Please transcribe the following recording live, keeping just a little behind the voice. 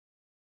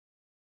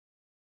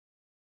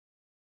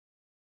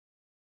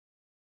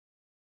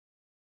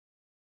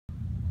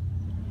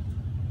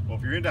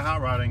if you're into hot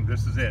rodding,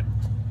 this is it.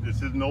 This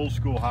isn't old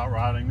school hot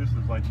rodding. This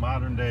is like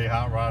modern day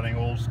hot rodding,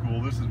 old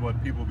school. This is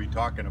what people will be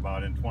talking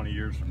about in 20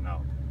 years from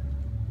now.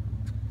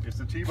 It's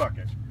the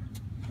T-Bucket.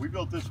 We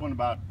built this one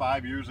about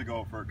 5 years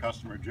ago for a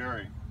customer,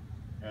 Jerry,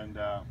 and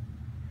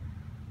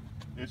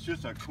it's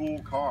just a cool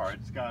car.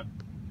 It's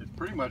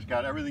pretty much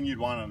got everything you'd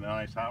want on a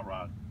nice hot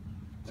rod.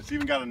 It's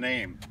even got a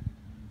name.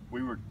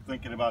 We were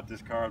thinking about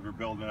this car as we're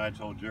building it. I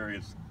told Jerry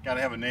it's got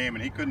to have a name,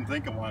 and he couldn't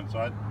think of one. So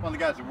one of the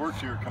guys that works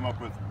here come up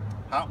with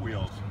Hot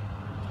Wheels.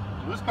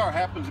 So this car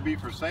happens to be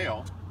for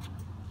sale,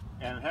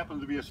 and it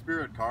happens to be a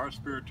Spirit car, a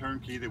Spirit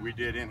Turnkey that we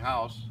did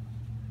in-house,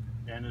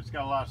 and it's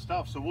got a lot of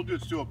stuff. So we'll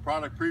just do a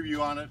product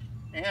preview on it,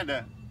 and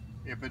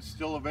if it's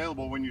still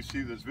available when you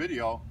see this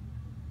video,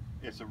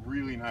 it's a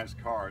really nice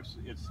car.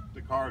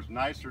 The car is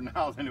nicer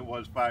now than it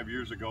was 5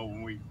 years ago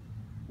when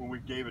we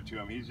gave it to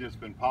him. He's just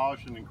been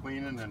polishing and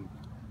cleaning, and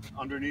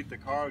underneath the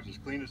car is as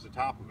clean as the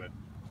top of it.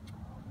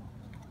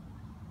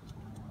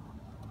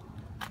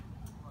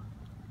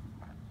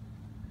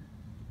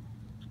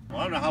 Well,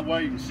 I don't know how well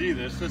you can see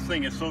this. This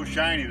thing is so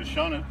shiny.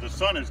 The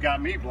sun has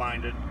got me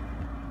blinded.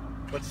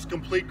 But it's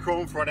complete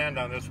chrome front end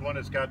on this one.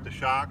 It's got the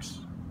shocks.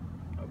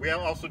 We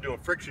also do a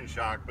friction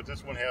shock, but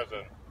this one has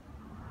a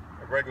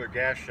regular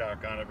gas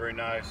shock on it. Very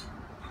nice.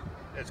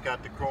 It's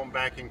got the chrome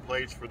backing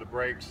plates for the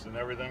brakes and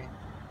everything.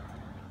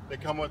 They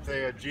come with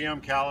the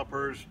GM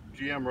calipers,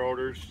 GM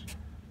rotors.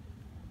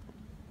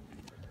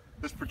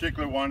 This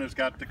particular one has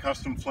got the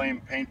custom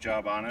flame paint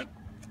job on it.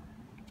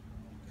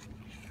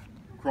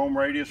 Chrome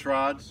radius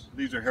rods.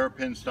 These are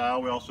hairpin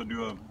style. We also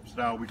do a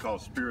style we call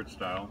Spirit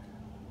style.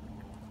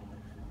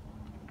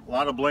 A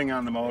lot of bling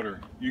on the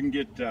motor. You can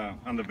get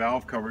on the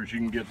valve covers, you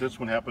can get, this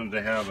one happens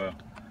to have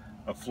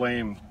a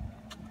flame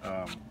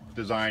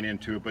design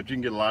into it, but you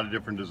can get a lot of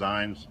different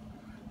designs.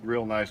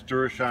 Real nice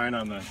Durashine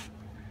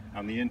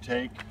on the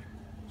intake.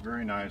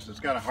 Very nice. It's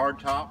got a hard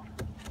top.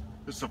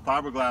 This is a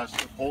fiberglass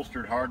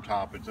upholstered hard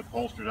top. It's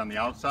upholstered on the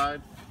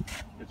outside.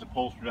 It's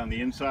upholstered on the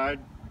inside.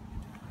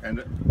 And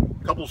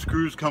a couple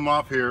screws come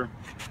off here,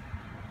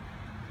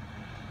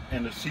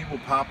 and the seat will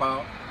pop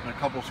out, and a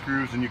couple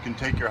screws, and you can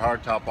take your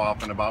hard top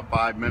off in about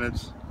 5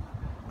 minutes,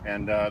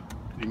 and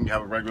you can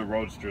have a regular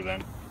Roadster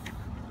then.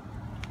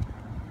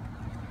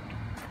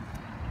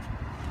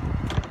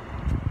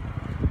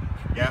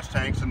 Gas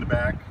tanks in the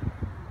back.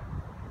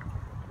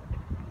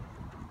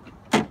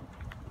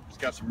 It's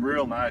got some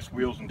real nice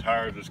wheels and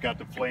tires. It's got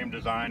the flame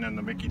design and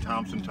the Mickey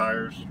Thompson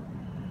tires.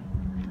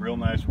 Real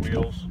nice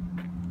wheels.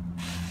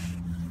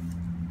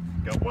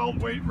 Got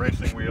weld weight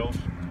racing wheels.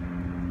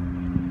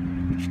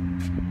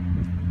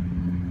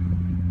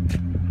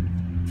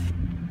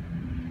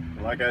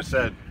 Like I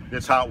said,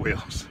 it's Hot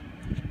Wheels.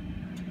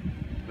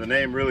 The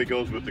name really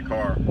goes with the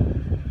car. I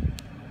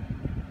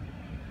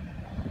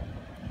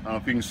don't know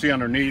if you can see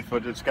underneath,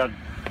 but it's got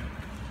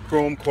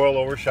chrome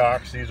coilover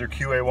shocks. These are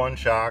QA1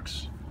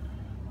 shocks.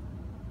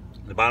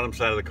 The bottom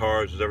side of the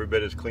car is every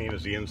bit as clean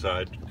as the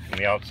inside and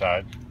the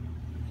outside.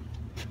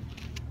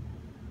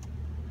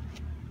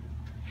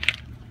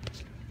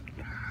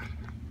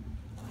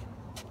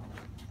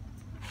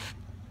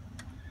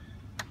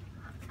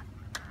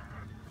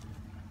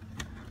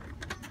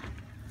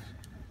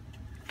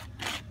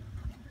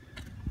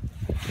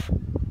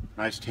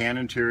 Nice tan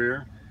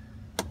interior,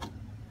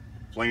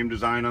 flame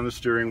design on the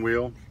steering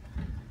wheel.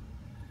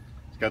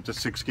 It's got the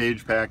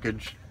 6-gauge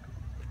package.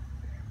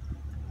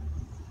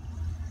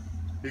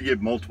 You get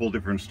multiple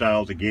different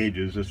styles of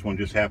gauges. This one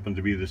just happens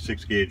to be the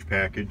 6-gauge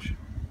package.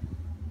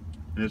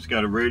 And it's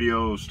got a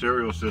radio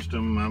stereo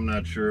system. I'm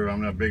not sure,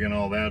 I'm not big on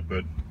all that, but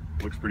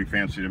it looks pretty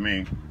fancy to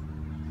me.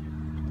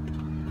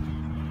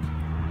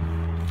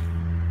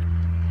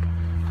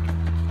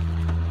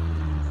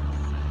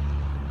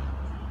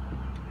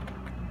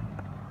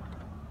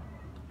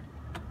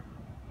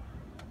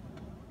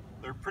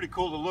 They're pretty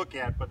cool to look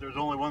at, but there's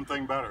only one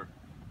thing better.